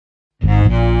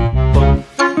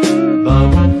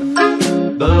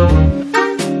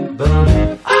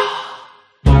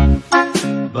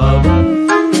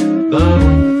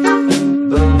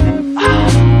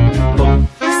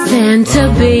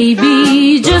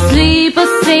sleep a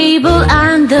stable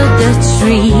under the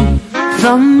tree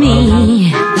for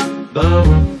me.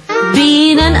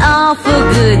 Being an awful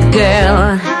good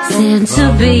girl,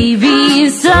 Santa baby,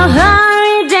 so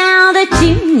hurry down the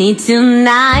chimney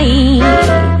tonight.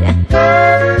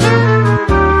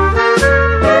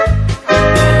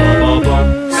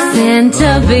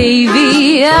 Santa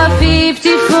baby, a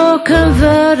 54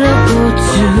 convertible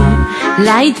to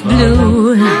light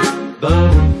blue.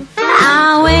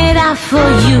 I'll wait out for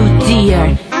you,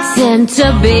 dear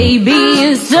Santa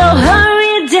baby, so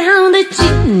hurry down the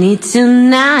chimney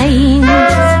tonight.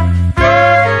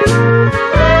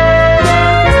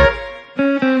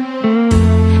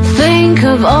 Think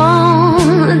of all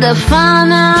the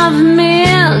fun I've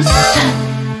missed.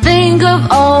 Think of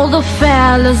all the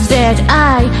fellas that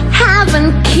I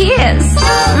haven't kissed.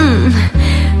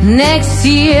 Next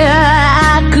year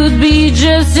I could be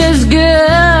just as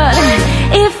good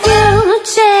if you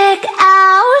check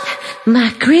out my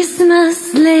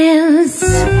Christmas list.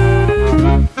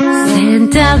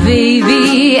 Santa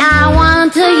baby, I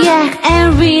want a yak,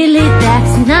 and really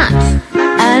that's not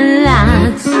a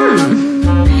lot.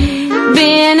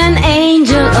 Been an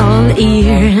angel all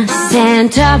year,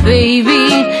 Santa baby,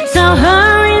 so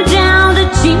hurry down the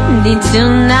chimney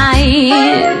tonight.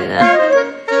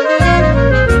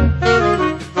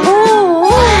 Ooh,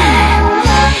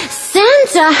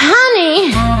 Santa honey,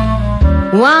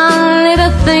 one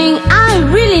little thing I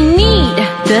really need,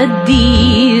 the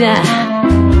deed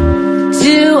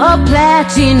to a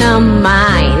platinum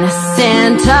mine,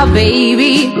 Santa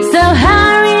baby, so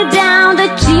hurry down the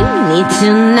chimney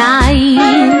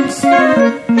tonight.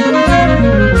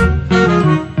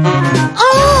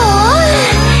 Oh,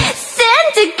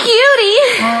 Santa cutie,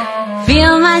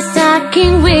 fill my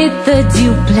stocking with the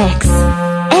duplex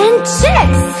and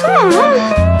checks.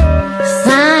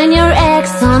 Sign your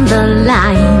X on the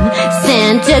line,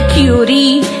 Santa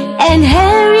cutie, and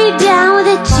hurry down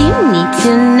the chimney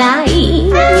tonight.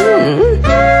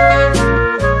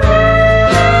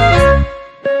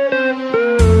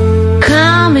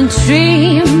 Come and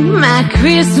trim my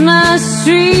Christmas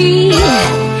tree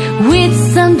with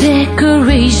some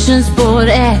decorations bought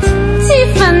at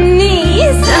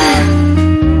Tiffany's.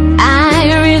 I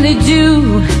really do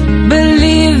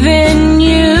believe in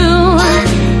you.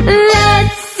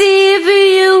 Let's see if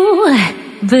you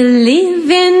believe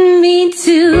in me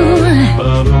too.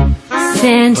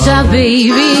 Santa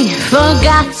baby,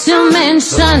 forgot to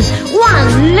mention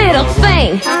one little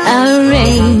thing, a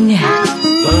ring.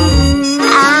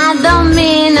 I don't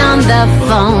mean on the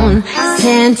phone,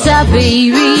 Santa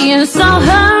baby, so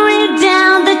hurry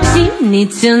down the chimney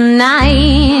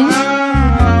tonight.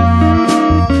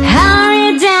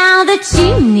 Hurry down the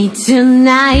chimney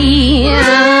tonight.